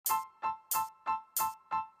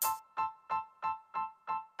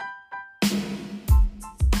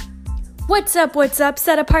What's up,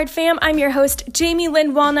 Set Apart fam? I'm your host, Jamie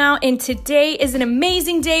Lynn Wallnow, and today is an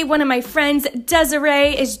amazing day. One of my friends,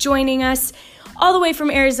 Desiree, is joining us all the way from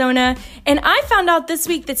Arizona, and I found out this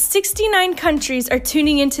week that 69 countries are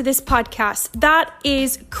tuning into this podcast. That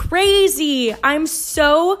is crazy. I'm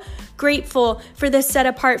so grateful for this Set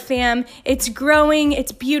Apart fam. It's growing,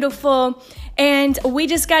 it's beautiful, and we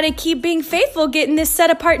just got to keep being faithful, getting this Set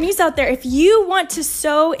Apart news out there. If you want to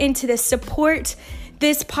sow into this, support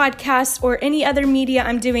this podcast or any other media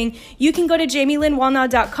I'm doing, you can go to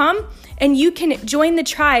jamielynwallnow.com and you can join the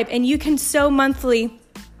tribe and you can sow monthly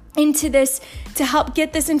into this to help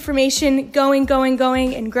get this information going,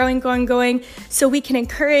 and growing, so we can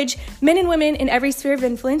encourage men and women in every sphere of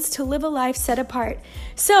influence to live a life set apart.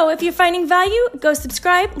 So if you're finding value, go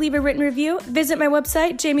subscribe, leave a written review, visit my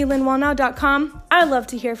website, jamielynwallnow.com. I'd love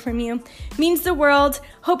to hear from you. Means the world.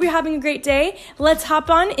 Hope you're having a great day. Let's hop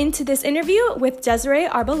on into this interview with Desiree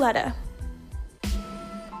Arboleda.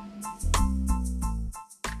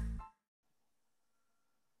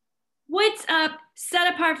 What's up,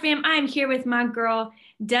 Set Apart fam? I'm here with my girl,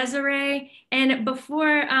 Desiree. And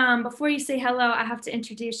before you say hello, I have to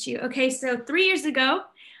introduce you. Okay, so 3 years ago,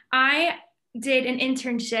 I did an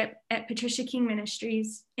internship at Patricia King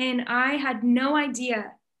Ministries, and I had no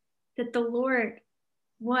idea that the Lord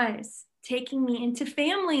was taking me into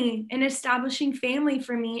family and establishing family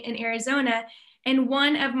for me in Arizona. And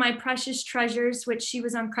one of my precious treasures, which she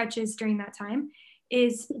was on crutches during that time,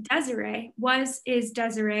 is Desiree.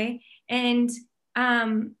 And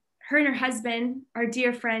her and her husband are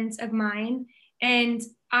dear friends of mine, and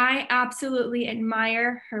I absolutely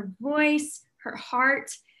admire her voice, her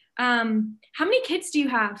heart. How many kids do you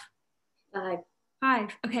have?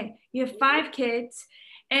 Five. Okay, you have 5 kids,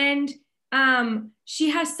 and she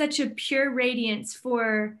has such a pure radiance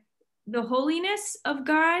for the holiness of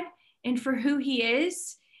God and for who He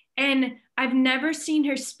is. And I've never seen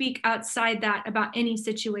her speak outside that about any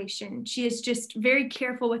situation. She is just very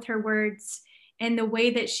careful with her words and the way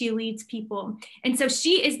that she leads people. And so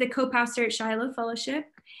she is the co-pastor at Shiloh Fellowship.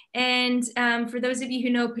 And for those of you who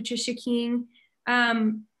know Patricia King,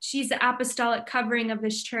 she's the apostolic covering of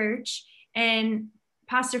this church. And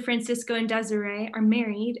Pastor Francisco and Desiree are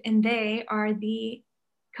married, and they are the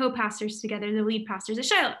co-pastors together, the lead pastors at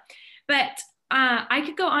Shiloh. But I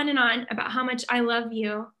could go on and on about how much I love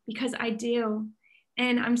you, because I do.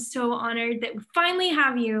 And I'm so honored that we finally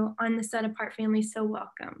have you on the Set Apart family. So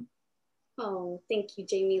welcome. Oh, thank you,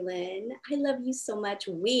 Jamie Lynn. I love you so much.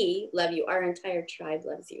 We love you. Our entire tribe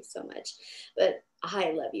loves you so much. But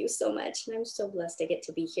I love you so much. And I'm so blessed to get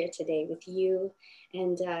to be here today with you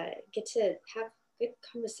and get to have good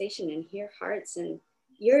conversation and hear hearts. And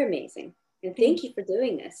you're amazing. And thank you for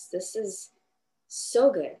doing this. This is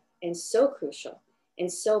so good and so crucial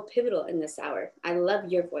and so pivotal in this hour. I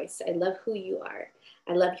love your voice. I love who you are.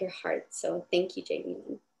 I love your heart. So thank you, Jamie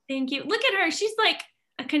Lynn. Thank you. Look at her. She's like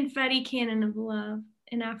a confetti cannon of love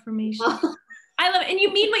and affirmation. I love it. And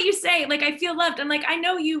you mean what you say. Like, I feel loved. I'm like, I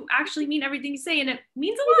know you actually mean everything you say, and it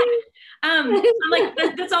means a lot. I'm like,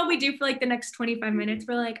 that's all we do for like the next 25 minutes.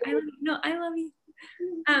 We're like, I love you. No, I love you.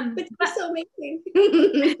 But you're so amazing.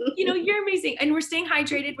 You're amazing. And we're staying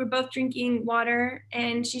hydrated. We're both drinking water,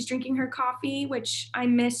 and she's drinking her coffee, which I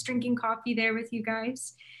miss drinking coffee there with you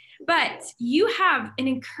guys. But you have an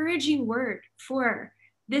encouraging word for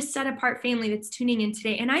this Set Apart family that's tuning in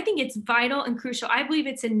today. And I think it's vital and crucial. I believe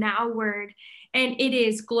it's a now word, and it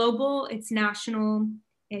is global, it's national,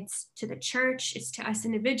 it's to the church, it's to us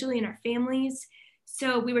individually and our families.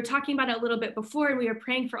 So we were talking about it a little bit before, and we were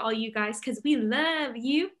praying for all you guys because we love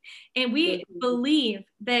you, and we believe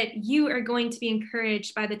that you are going to be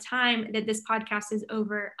encouraged by the time that this podcast is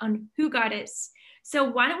over on who God is. So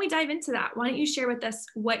why don't we dive into that? Why don't you share with us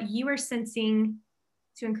what you are sensing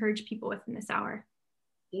to encourage people with in this hour?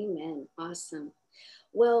 Amen. Awesome.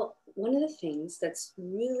 Well, one of the things that's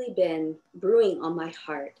really been brewing on my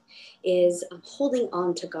heart is holding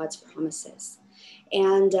on to God's promises.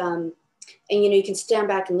 And you can stand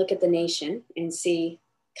back and look at the nation and see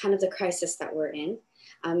kind of the crisis that we're in,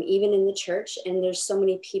 even in the church. And there's so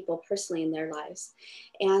many people personally in their lives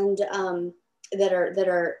and that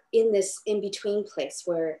are in this in-between place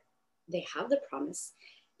where they have the promise,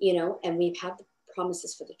 and we've had the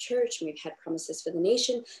promises for the church, and we've had promises for the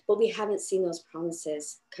nation, but we haven't seen those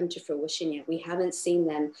promises come to fruition yet. We haven't seen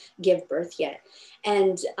them give birth yet.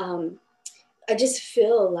 And I just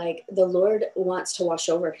feel like the Lord wants to wash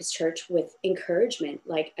over his church with encouragement,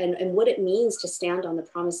 and what it means to stand on the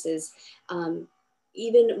promises,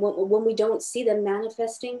 even when we don't see them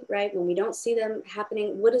manifesting, right? When we don't see them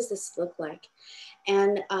happening, what does this look like?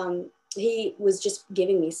 And he was just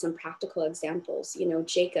giving me some practical examples.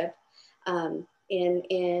 Jacob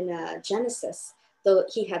in Genesis. Though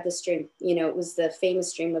he had this dream, it was the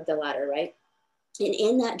famous dream of the ladder, right? And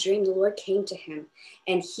in that dream, the Lord came to him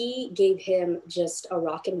and he gave him just a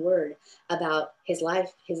rockin' word about his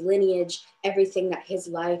life, his lineage, everything that his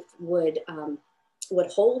life would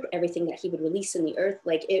hold, everything that he would release in the earth.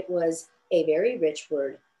 Like, it was a very rich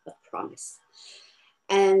word of promise.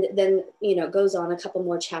 And then, it goes on a couple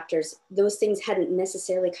more chapters. Those things hadn't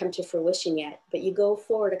necessarily come to fruition yet, but you go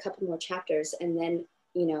forward a couple more chapters and then,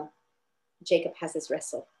 Jacob has this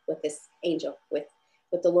wrestle with this angel, with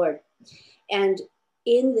the Lord. And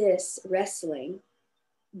in this wrestling,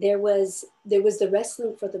 there was the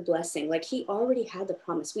wrestling for the blessing. Like, he already had the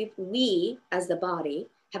promise. We as the body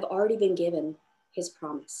have already been given his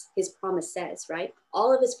promise. His promise says, right?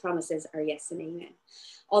 All of his promises are yes and amen.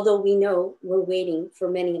 Although we know we're waiting for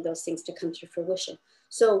many of those things to come to fruition.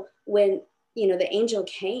 So when, the angel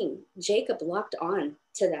came, Jacob locked on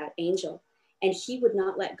to that angel. And he would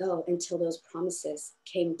not let go until those promises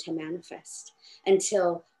came to manifest,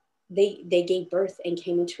 until they gave birth and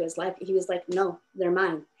came into his life. He was like, no, they're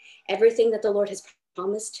mine. Everything that the Lord has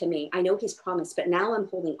promised to me, I know he's promised, but now I'm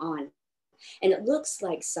holding on. And it looks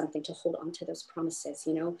like something to hold on to those promises,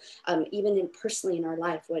 even personally in our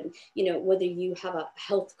life, when, whether you have a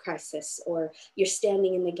health crisis or you're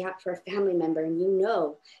standing in the gap for a family member and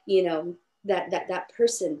that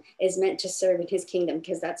person is meant to serve in his kingdom,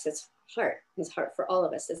 because that's his heart for all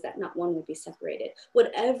of us, is that not one would be separated.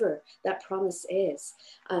 Whatever that promise is,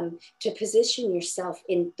 to position yourself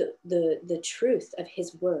in the truth of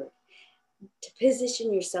his word, to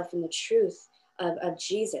position yourself in the truth of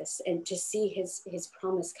Jesus, and to see his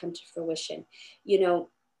promise come to fruition.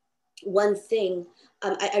 One thing,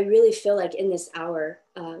 I really feel like in this hour,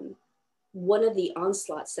 one of the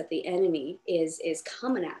onslaughts that the enemy is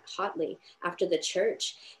coming at hotly after the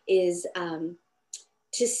church is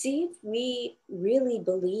to see if we really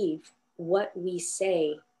believe what we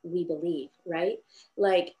say we believe, right?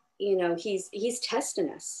 Like, he's testing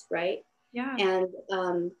us, right? Yeah.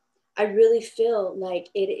 And I really feel like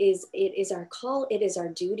it is our call, it is our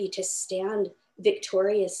duty to stand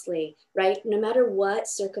victoriously, right? No matter what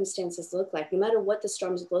circumstances look like, no matter what the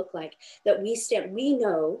storms look like, that we stand. We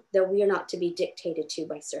know that we are not to be dictated to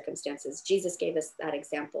by circumstances. Jesus gave us that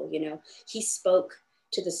example. He spoke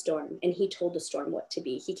to the storm and he told the storm what to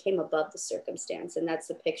be. He came above the circumstance, and that's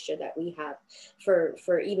the picture that we have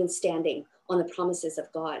for even standing on the promises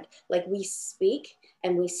of God. Like, we speak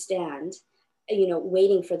and we stand,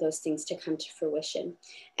 waiting for those things to come to fruition.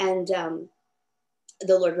 And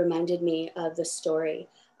the Lord reminded me of the story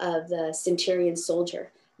of the centurion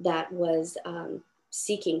soldier that was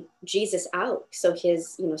seeking Jesus out so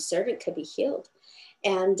his servant could be healed.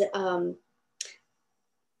 And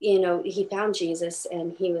he found Jesus,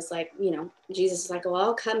 and he was like, Jesus is like, oh,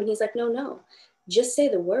 I'll come. And he's like, no, just say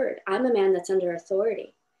the word. I'm a man that's under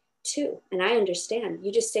authority too. And I understand.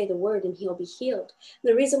 You just say the word and he'll be healed.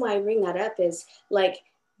 And the reason why I bring that up is, like,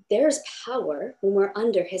 there's power when we're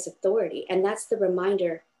under his authority. And that's the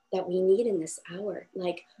reminder that we need in this hour.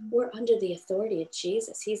 Like, we're under the authority of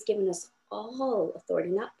Jesus. He's given us all authority,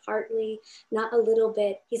 not partly, not a little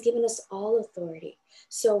bit. He's given us all authority.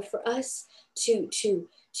 So for us to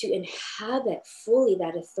inhabit fully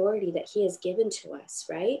that authority that he has given to us,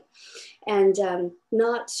 right? And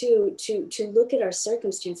not to look at our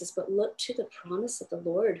circumstances, but look to the promise of the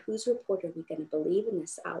Lord. Whose report are we going to believe in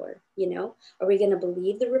this hour? Are we going to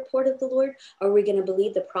believe the report of the Lord? Or are we going to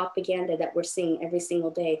believe the propaganda that we're seeing every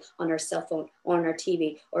single day on our cell phone, or on our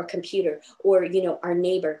TV or computer, or, our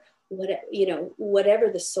neighbor, whatever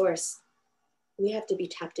the source? We have to be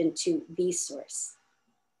tapped into the source.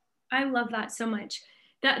 I love that so much.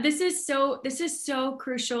 That this is so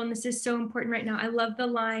crucial, and this is so important right now. I love the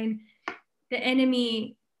line, the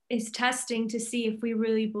enemy is testing to see if we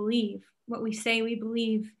really believe what we say we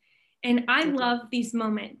believe. And I love these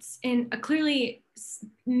moments. And clearly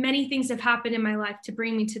many things have happened in my life to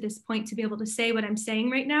bring me to this point to be able to say what I'm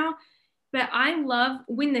saying right now. But I love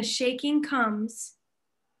when the shaking comes,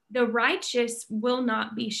 the righteous will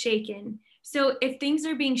not be shaken. So if things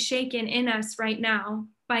are being shaken in us right now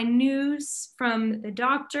by news from the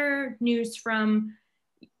doctor, news from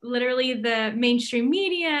literally the mainstream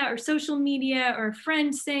media or social media, or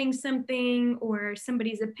friends saying something, or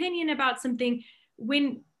somebody's opinion about something,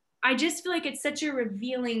 when I just feel like it's such a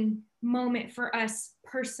revealing moment for us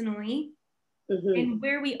personally, and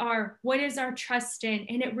where we are, what is our trust in?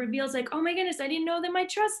 And it reveals, like, oh my goodness, I didn't know that my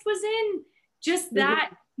trust was in just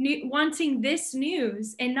that, wanting this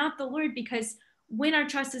news and not the Lord, because when our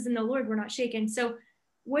trust is in the Lord, we're not shaken. So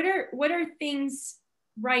what are things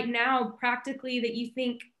right now practically that you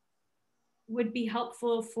think would be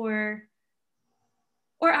helpful for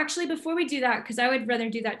Or actually, before we do that, because I would rather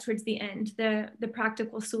do that towards the end, the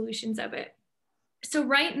practical solutions of it. So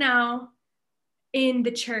right now in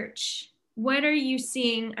the church, what are you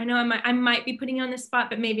seeing? I know I might be putting you on the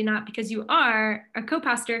spot, but maybe not, because you are a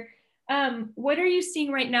co-pastor. What are you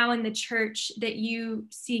seeing right now in the church that you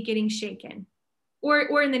see getting shaken,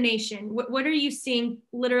 or in the nation? What are you seeing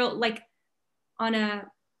literal, like on a,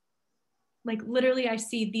 like literally I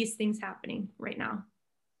see these things happening right now?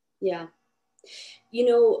 Yeah. You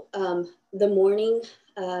know, the morning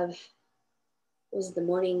was the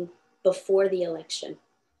morning before the election.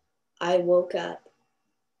 I woke up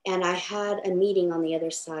and I had a meeting on the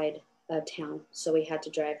other side of town. So we had to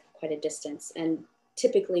drive quite a distance. And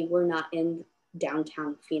typically we're not in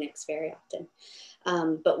downtown Phoenix very often.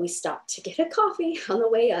 But we stopped to get a coffee on the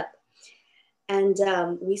way up. And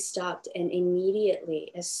we stopped, and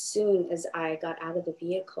immediately, as soon as I got out of the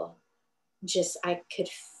vehicle, just I could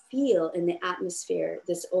feel in the atmosphere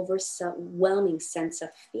this overwhelming sense of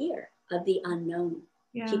fear of the unknown.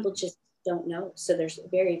 Yeah. People just don't know. So they're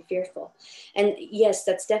very fearful. And yes,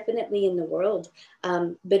 that's definitely in the world.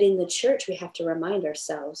 But in the church, we have to remind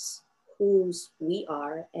ourselves whose we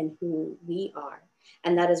are and who we are.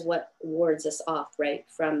 And that is what wards us off, right?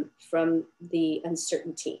 From the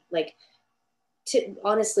uncertainty. Like,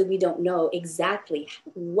 honestly, we don't know exactly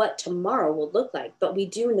what tomorrow will look like, but we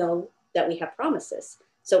do know that we have promises.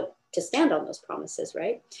 So to stand on those promises,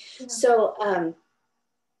 right? Yeah. So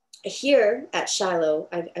here at Shiloh,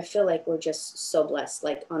 I feel like we're just so blessed.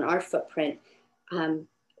 Like on our footprint,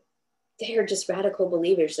 they are just radical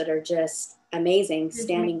believers that are just amazing,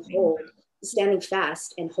 standing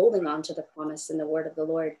fast and holding on to the promise and the word of the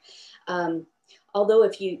Lord. Although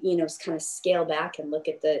if you kind of scale back and look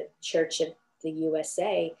at the church of the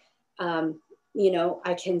USA,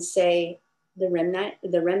 I can say the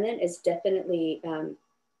remnant is definitely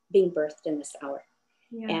being birthed in this hour.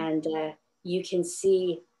 Yeah. And you can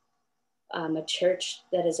see a church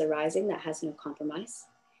that is arising that has no compromise.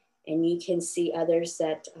 And you can see others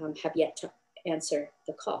that have yet to answer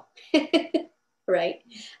the call. Right.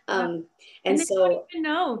 Yeah. And they don't even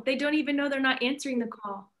know. They don't even know they're not answering the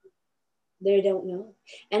call. They don't know.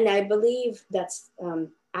 And I believe that's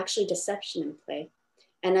actually deception in play.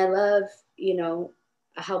 And I love,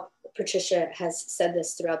 how Patricia has said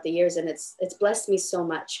this throughout the years, and it's blessed me so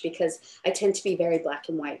much, because I tend to be very black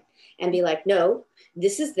and white and be like, no,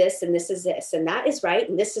 this is this, and this is this, and that is right,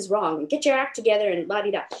 and this is wrong, and get your act together, and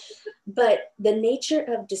la-di-da. But the nature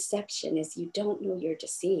of deception is you don't know you're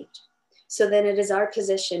deceived. So then it is our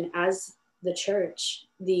position as the church,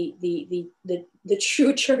 the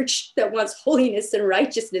true church that wants holiness and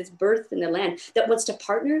righteousness birthed in the land, that wants to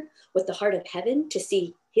partner with the heart of heaven to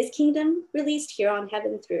see his kingdom released here on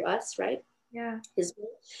heaven through us, right? Yeah. His will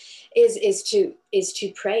is to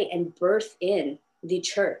pray and birth in the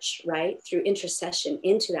church, right? Through intercession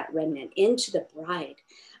into that remnant, into the bride,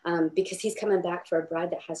 because he's coming back for a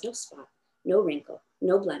bride that has no spot, no wrinkle,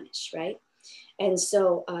 no blemish, right? And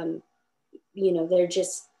so, they're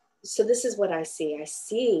just, so this is what I see.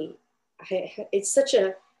 It's such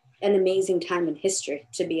an amazing time in history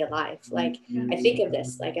to be alive. Like, I think of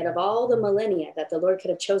this, like out of all the millennia that the Lord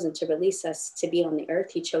could have chosen to release us to be on the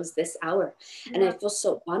earth, he chose this hour. Yeah. And I feel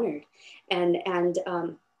so honored.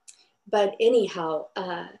 But anyhow,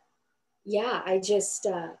 I just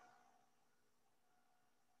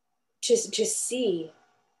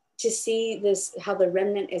see this, how the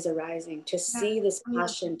remnant is arising, to see this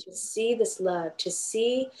passion, to see this love, to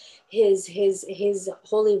see his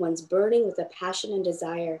holy ones burning with a passion and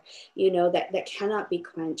desire, that cannot be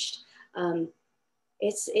quenched.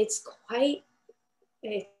 It's quite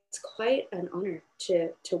an honor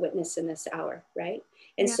to witness in this hour, right?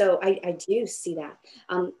 And so I do see that.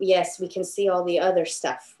 Yes, we can see all the other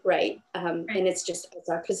stuff, right? And it's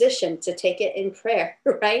our position to take it in prayer,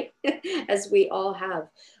 right? As we all have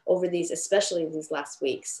over especially these last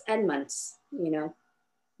weeks and months, Yeah.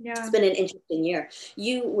 It's been an interesting year.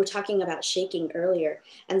 You were talking about shaking earlier,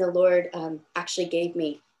 and the Lord actually gave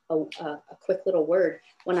me a quick little word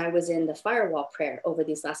when I was in the firewall prayer over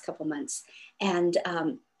these last couple months. And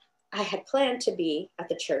I had planned to be at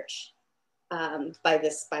the church by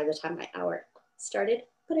the time my hour started,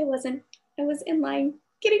 but I wasn't. I was in line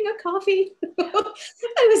getting a coffee.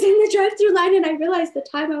 I was in the drive-through line, and I realized the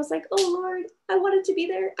time. I was like, oh Lord, I wanted to be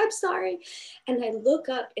there. I'm sorry. And I look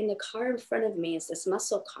up, in the car in front of me is this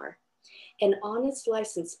muscle car, and on its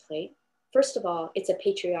license plate, first of all, it's a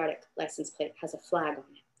patriotic license plate. It has a flag on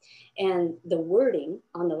it. And the wording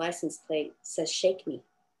on the license plate says, "Shake me."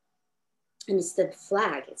 And it's the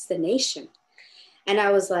flag, it's the nation. And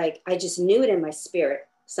I was like, I just knew it in my spirit,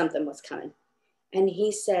 something was coming. And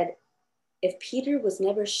he said, if Peter was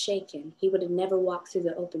never shaken, he would have never walked through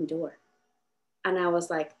the open door. And I was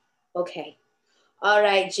like, okay, all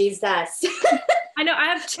right, Jesus. I know, I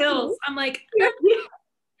have chills. I'm like,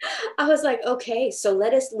 I was like, okay, so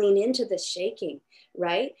let us lean into the shaking,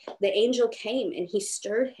 right? The angel came and he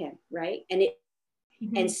stirred him, right? And it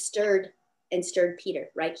and stirred Peter,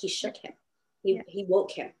 right? He shook him. He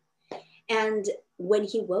woke him. And when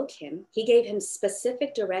he woke him, he gave him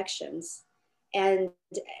specific directions, and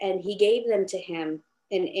he gave them to him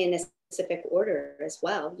in a specific order as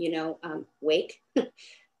well. Wake,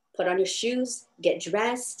 put on your shoes, get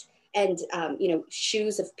dressed, and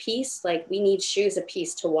shoes of peace. Like, we need shoes of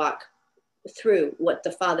peace to walk through what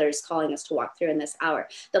the Father is calling us to walk through in this hour.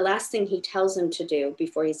 The last thing he tells him to do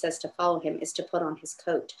before he says to follow him is to put on his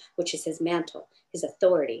coat, which is his mantle, his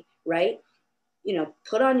authority, right?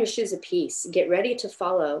 Put on your shoes of peace, get ready to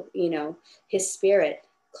follow, his spirit,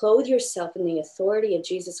 clothe yourself in the authority of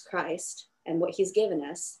Jesus Christ and what he's given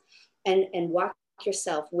us, and walk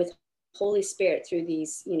yourself with Holy Spirit through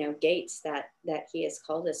these, gates that he has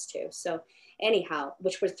called us to. So anyhow,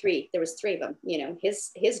 which were three, there was three of them,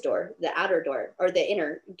 his door, the outer door, or the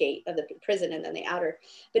inner gate of the prison, and then the outer.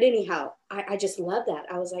 But anyhow, I just love that.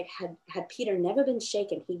 I was like, had Peter never been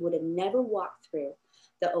shaken, he would have never walked through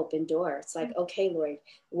the open door. It's like, okay, Lord,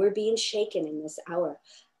 we're being shaken in this hour.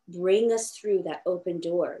 Bring us through that open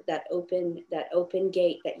door, that open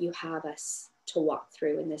gate that you have us to walk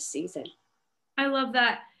through in this season. I love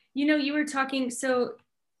that. You were talking, so,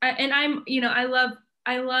 and I love,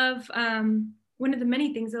 one of the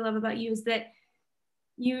many things I love about you is that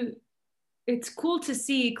it's cool to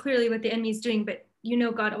see clearly what the enemy is doing, but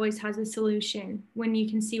God always has a solution when you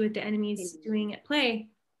can see what the enemy is doing at play.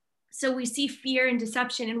 So we see fear and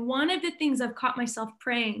deception. And one of the things I've caught myself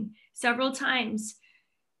praying several times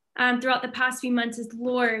throughout the past few months is,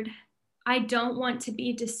 Lord, I don't want to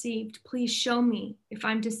be deceived. Please show me if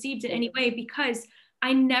I'm deceived in any way, because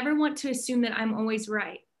I never want to assume that I'm always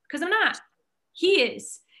right, because I'm not. He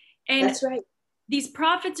is. And that's right. These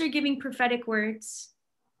prophets are giving prophetic words.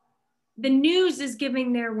 The news is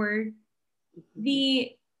giving their word.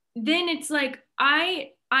 Then it's like,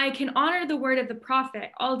 I can honor the word of the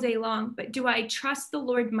prophet all day long, but do I trust the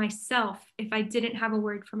Lord myself if I didn't have a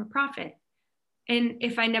word from a prophet? And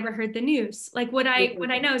if I never heard the news, like what I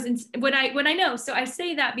know. So I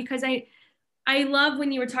say that because I love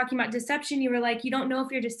when you were talking about deception, you were like, you don't know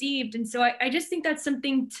if you're deceived. And so I just think that's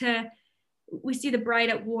something we see the bride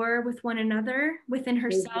at war with one another within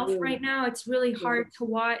herself right now. It's really hard to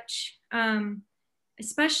watch,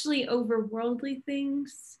 especially over worldly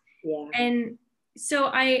things. Yeah. And so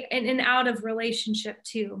and out of relationship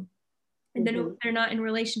too. And then they're not in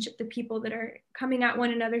relationship, the people that are coming at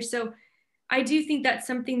one another. So I do think that's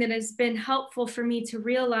something that has been helpful for me to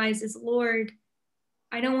realize is, Lord,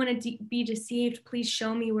 I don't want to be deceived. Please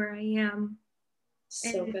show me where I am.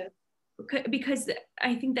 So good. Because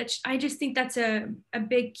I just think that's a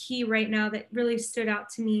big key right now that really stood out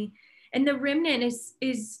to me. And the remnant it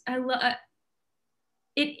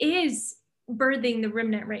is birthing the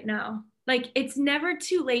remnant right now. Like, it's never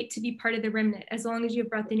too late to be part of the remnant as long as you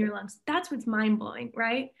have breath in your lungs. That's what's mind-blowing,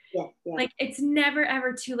 right? Yeah. Like, it's never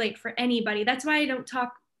ever too late for anybody. That's why I don't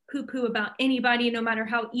talk poo-poo about anybody, no matter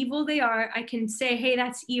how evil they are. I can say, hey,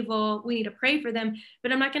 that's evil, we need to pray for them,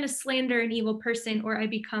 but I'm not going to slander an evil person, or I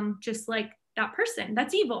become just like that person.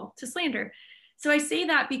 That's evil to slander. So I say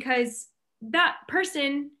that because that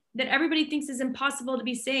person that everybody thinks is impossible to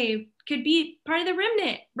be saved could be part of the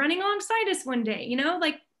remnant running alongside us one day.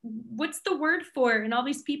 Like, what's the word for? And all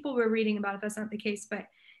these people we're reading about, if that's not the case. But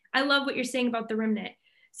I love what you're saying about the remnant.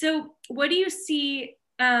 So what do you see?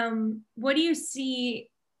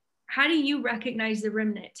 How do you recognize the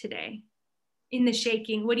remnant today in the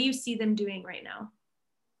shaking? What do you see them doing right now?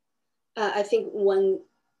 I think one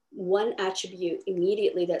attribute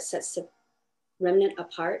immediately that sets the remnant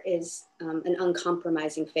apart is an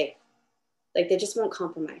uncompromising faith. Like, they just won't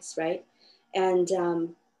compromise, right? And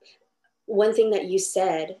one thing that you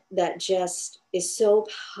said that just is so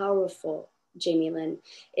powerful, Jamie Lynn,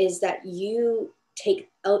 is that you take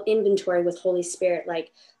out inventory with Holy Spirit,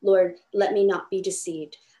 like, Lord, let me not be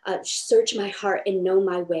deceived. Search my heart and know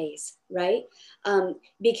my ways, right?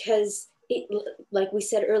 Because like we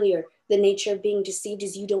said earlier, the nature of being deceived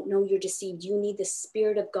is you don't know you're deceived. You need the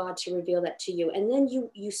Spirit of God to reveal that to you. And then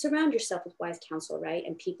you surround yourself with wise counsel, right?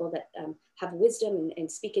 And people that have wisdom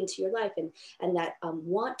and speak into your life and that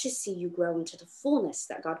want to see you grow into the fullness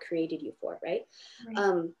that God created you for, right?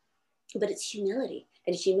 But it's humility.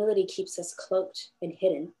 And humility keeps us cloaked and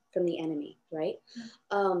hidden from the enemy, right?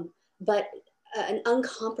 But an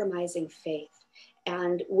uncompromising faith,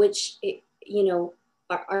 and which,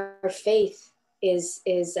 our faith is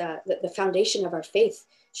the foundation of our faith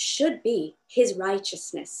should be his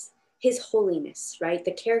righteousness, his holiness, right?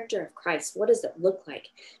 The character of Christ. What does it look like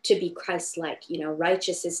to be Christ-like? You know,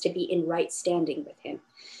 righteous is to be in right standing with him.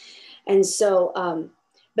 And so,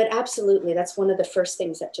 but absolutely, that's one of the first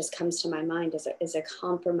things that just comes to my mind is a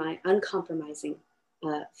uncompromising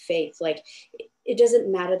faith. Like, it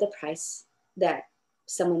doesn't matter the price that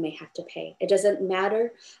someone may have to pay. It doesn't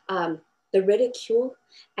matter the ridicule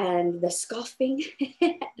and the scoffing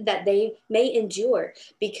that they may endure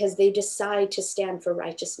because they decide to stand for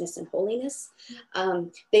righteousness and holiness.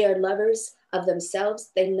 They are lovers of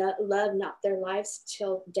themselves. They love not their lives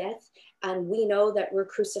till death. And we know that we're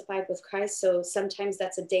crucified with Christ. So sometimes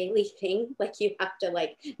that's a daily thing. Like, you have to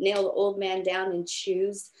like nail the old man down and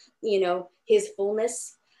choose, you know, his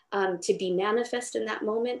fullness to be manifest in that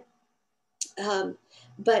moment.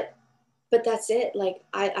 But that's it. Like,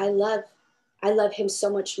 I love him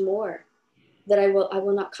so much more that I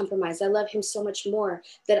will not compromise. I love him so much more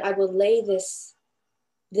that I will lay this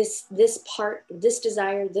part, this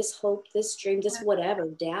desire, this hope, this dream, this whatever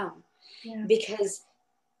down, because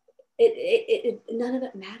it none of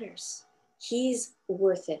it matters. He's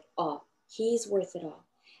worth it all. He's worth it all.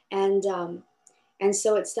 And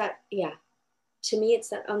so it's that, to me, it's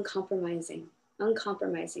that uncompromising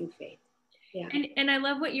faith. Yeah. And I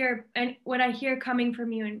love what I hear coming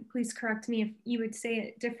from you, and please correct me if you would say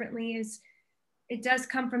it differently, is it does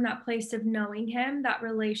come from that place of knowing him, that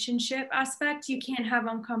relationship aspect. You can't have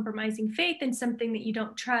uncompromising faith in something that you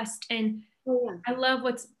don't trust. And I love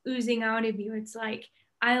what's oozing out of you. It's like,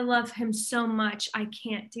 I love him so much, I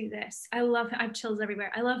can't do this. I have chills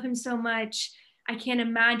everywhere. I love him so much, I can't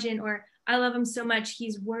imagine, or I love him so much,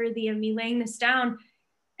 he's worthy of me laying this down.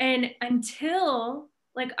 And until,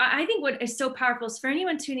 like, I think what is so powerful is for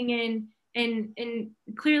anyone tuning in, and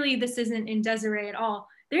clearly this isn't in Desiree at all,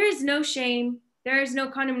 there is no shame, there is no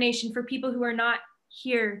condemnation for people who are not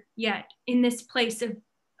here yet in this place of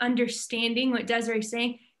understanding what Desiree's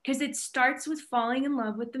saying, because it starts with falling in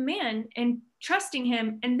love with the man and trusting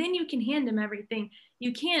him, and then you can hand him everything.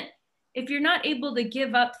 You can't, if you're not able to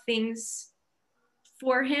give up things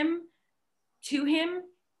for him, to him,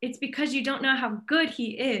 it's because you don't know how good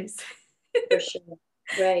he is. For sure.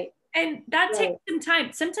 Right. And that takes some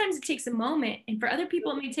time. Sometimes it takes a moment, and for other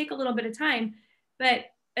people, it may take a little bit of time, but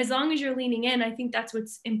as long as you're leaning in, I think that's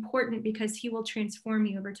what's important, because he will transform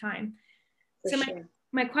you over time. So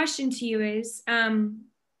my question to you is,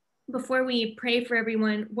 before we pray for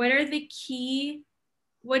everyone, what do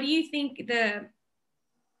you think the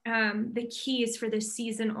keys for this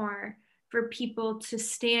season are for people to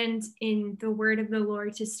stand in the word of the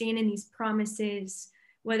Lord, to stand in these promises,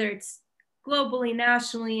 whether it's globally,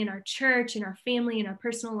 nationally, in our church, in our family, in our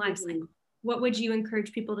personal lives? Like, what would you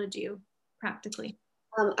encourage people to do practically?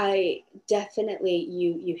 I definitely,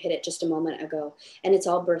 you hit it just a moment ago, and it's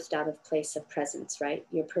all birthed out of place of presence, right?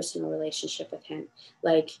 Your personal relationship with him.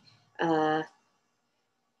 Like,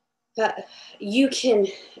 you can,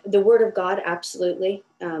 the word of God, absolutely.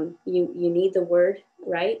 You need the word,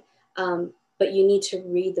 right? But you need to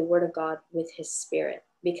read the word of God with his spirit,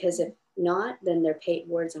 because if not, then they're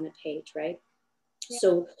words on a page, right? Yeah.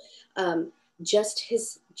 So just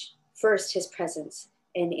his presence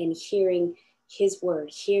and hearing his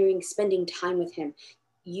word, spending time with him.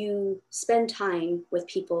 You spend time with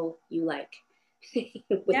people you like,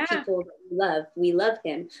 with people that we love. We love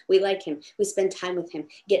him. We like him. We spend time with him,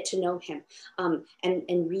 get to know him,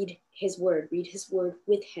 and read his word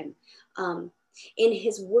with him. In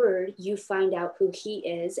his word, you find out who he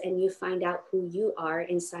is, and you find out who you are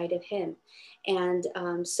inside of him. And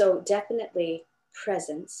so definitely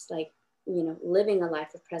presence, like, living a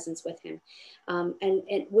life of presence with him,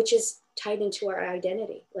 and which is tied into our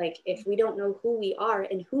identity. Like, if we don't know who we are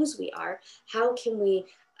and whose we are, how can we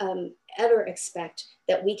ever expect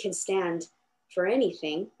that we can stand for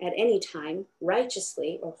anything at any time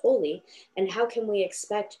righteously or holy? And how can we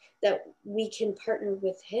expect that we can partner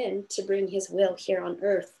with him to bring his will here on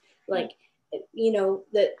earth? Like,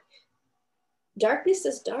 that darkness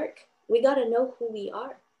is dark. We got to know who we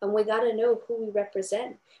are, and we got to know who we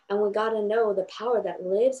represent, and we got to know the power that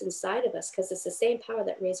lives inside of us, because it's the same power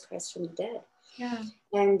that raised Christ from the dead. Yeah.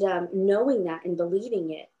 And knowing that and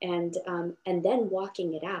believing it, and then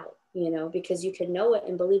walking it out, because you can know it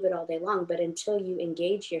and believe it all day long, but until you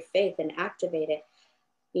engage your faith and activate it,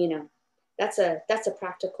 that's a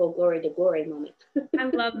practical glory to glory moment. I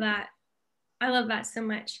love that. I love that so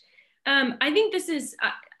much. I think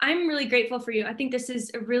I'm really grateful for you. I think this is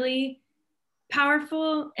a really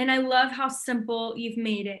powerful, and I love how simple you've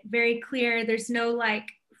made it. Very clear. There's no like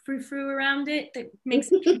frou-frou around it that makes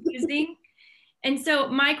it confusing. And so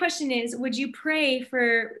my question is, would you pray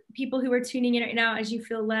for people who are tuning in right now as you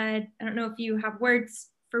feel led? I don't know if you have words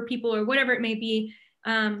for people or whatever it may be,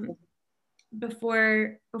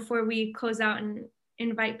 before we close out and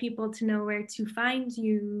invite people to know where to find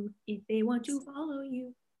you if they want to follow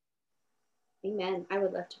you. Amen. I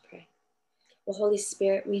would love to pray. Well, Holy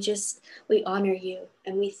Spirit, we honor you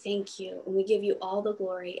and we thank you and we give you all the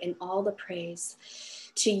glory and all the praise.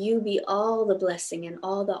 To you be all the blessing and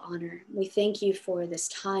all the honor. We thank you for this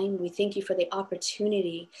time. We thank you for the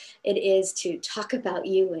opportunity it is to talk about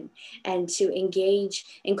you and to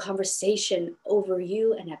engage in conversation over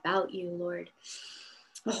you and about you, Lord.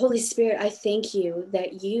 Holy Spirit, I thank you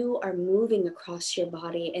that you are moving across your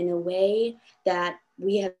body in a way that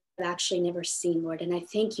we have actually never seen, Lord. And I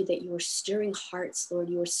thank you that you are stirring hearts,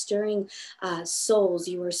 Lord. You are stirring souls.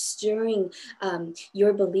 You are stirring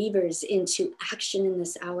your believers into action in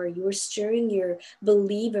this hour. You are stirring your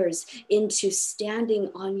believers into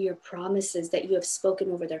standing on your promises that you have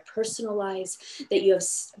spoken over their personal lives, that you have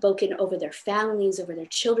spoken over their families, over their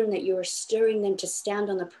children, that you are stirring them to stand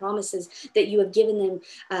on the promises that you have given them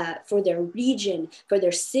for their region, for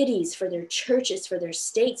their cities, for their churches, for their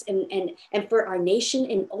states, and for our nation,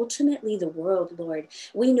 and ultimately the world, Lord.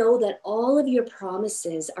 We know that all of your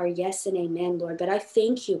promises are yes and amen, Lord, but I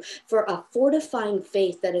thank you for a fortifying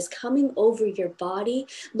faith that is coming over your body,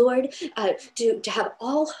 Lord, to have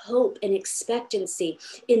all hope and expectancy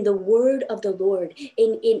in the word of the Lord,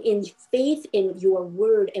 in faith in your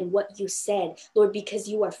word and what you said, Lord, because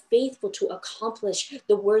you are faithful to accomplish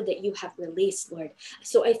the word that you have released, Lord.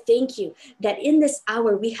 So I thank you that in this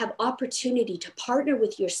hour we have opportunity to partner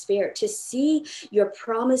with your spirit, to see your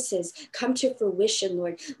promises come to fruition,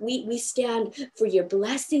 Lord. We stand for your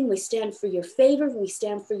blessing. We stand for your favor. We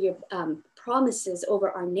stand for your promises over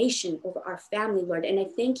our nation, over our family, Lord. And I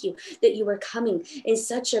thank you that you are coming in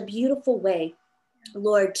such a beautiful way,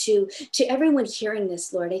 Lord, to everyone hearing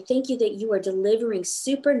this, Lord. I thank you that you are delivering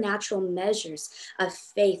supernatural measures of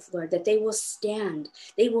faith, Lord, that they will stand,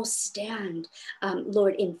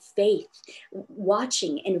 Lord, in faith,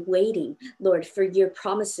 watching and waiting, Lord, for your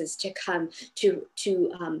promises to come to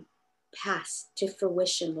pass to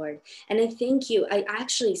fruition, Lord. And I thank you. I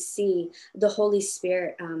actually see the Holy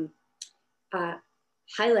Spirit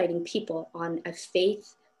highlighting people on a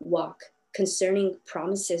faith walk concerning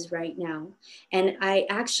promises right now. And I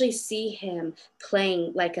actually see him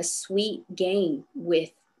playing like a sweet game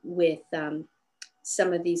with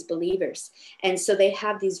some of these believers. And so they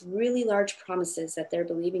have these really large promises that they're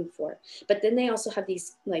believing for, but then they also have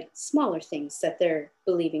these like smaller things that they're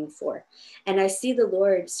believing for. And I see the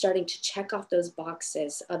Lord starting to check off those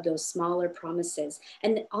boxes of those smaller promises.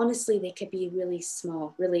 And honestly, they could be really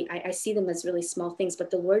small, really, I see them as really small things,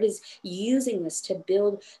 but the Lord is using this to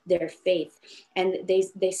build their faith. And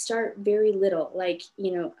they start very little, like,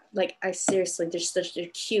 you know, like I seriously, they're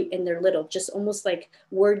cute and they're little, just almost like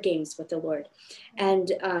word games with the Lord.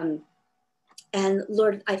 And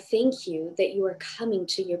Lord, I thank you that you are coming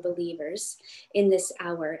to your believers in this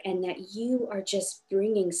hour and that you are just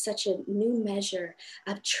bringing such a new measure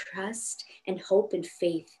of trust and hope and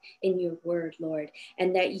faith in your word, Lord,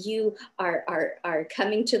 and that you are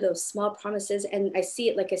coming to those small promises. And I see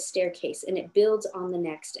it like a staircase, and it builds on the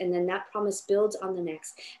next, and then that promise builds on the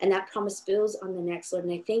next, and that promise builds on the next, Lord.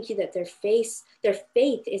 And I thank you that their faith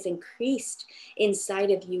is increased inside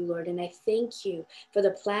of you, Lord. And I thank you for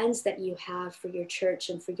the plans that you have for your church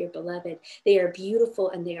and for your beloved. They are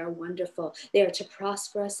beautiful and they are wonderful. They are to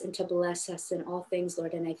prosper us and to bless us in all things,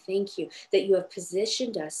 Lord. And I thank you that you have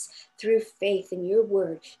positioned us through faith in your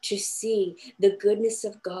word to see the goodness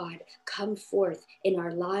of God come forth in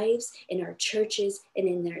our lives, in our churches, and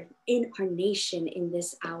in our nation in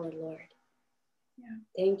this hour, Lord. Yeah.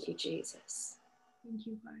 Thank you, Jesus. Thank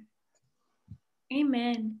you, God.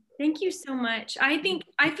 Amen. Thank you so much. I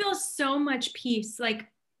feel so much peace, like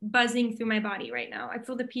buzzing through my body right now. I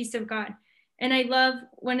feel the peace of God. And I love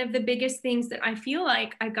one of the biggest things that I feel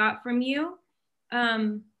like I got from you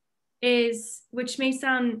is, which may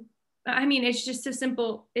sound, I mean, it's just so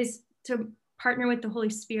simple, is to partner with the Holy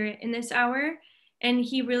Spirit in this hour. And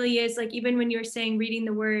he really is, like, even when you were saying reading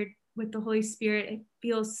the word with the Holy Spirit, it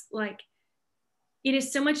feels like it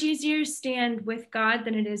is so much easier to stand with God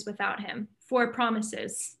than it is without him for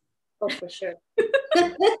promises. Oh, for sure.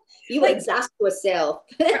 You exhaust yourself.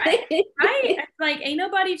 Right. It's like, ain't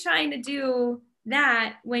nobody trying to do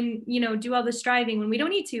that when, you know, do all the striving when we don't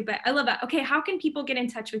need to. But I love that. Okay, how can people get in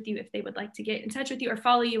touch with you if they would like to get in touch with you or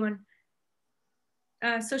follow you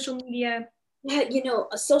on social media? Yeah, you know,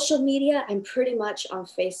 social media, I'm pretty much on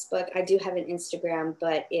Facebook. I do have an Instagram,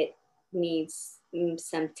 but it needs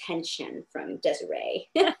some tension from Desiree.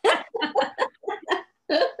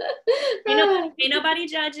 Ain't nobody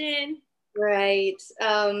judging. Right.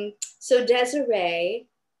 So Desiree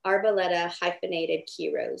Arboleta hyphenated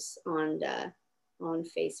Kiros on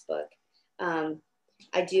Facebook.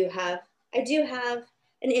 I do have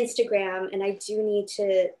an Instagram, and I do need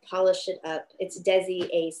to polish it up. It's Desi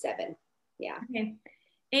A7. Yeah. Okay.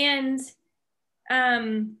 And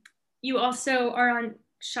you also are on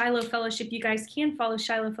Shiloh Fellowship. You guys can follow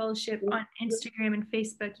Shiloh Fellowship on Instagram and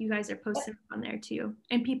Facebook. You guys are posting on there too.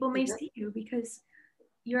 And people may see you because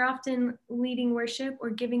you're often leading worship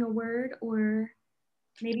or giving a word or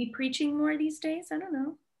maybe preaching more these days. I don't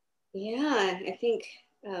know. Yeah, I think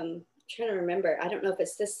I'm trying to remember. I don't know if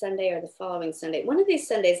it's this Sunday or the following Sunday. One of these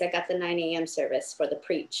Sundays I got the 9 a.m. service for the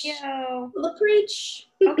preach. Yo. The preach.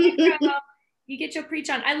 Okay, girl. You get your preach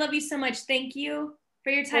on. I love you so much. Thank you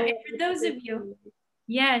for your time. And for those of you,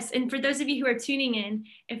 yes, and for those of you who are tuning in,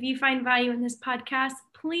 if you find value in this podcast,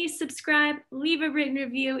 please subscribe, leave a written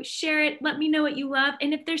review, share it, let me know what you love.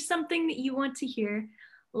 And if there's something that you want to hear,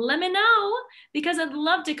 let me know, because I'd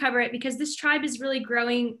love to cover it, because this tribe is really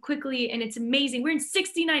growing quickly and it's amazing. We're in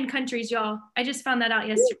 69 countries, y'all. I just found that out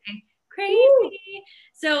yesterday. Crazy.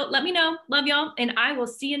 So let me know. Love y'all. And I will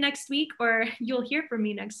see you next week, or you'll hear from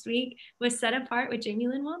me next week with Set Apart with Jamie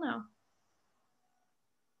Lynn Wallnau.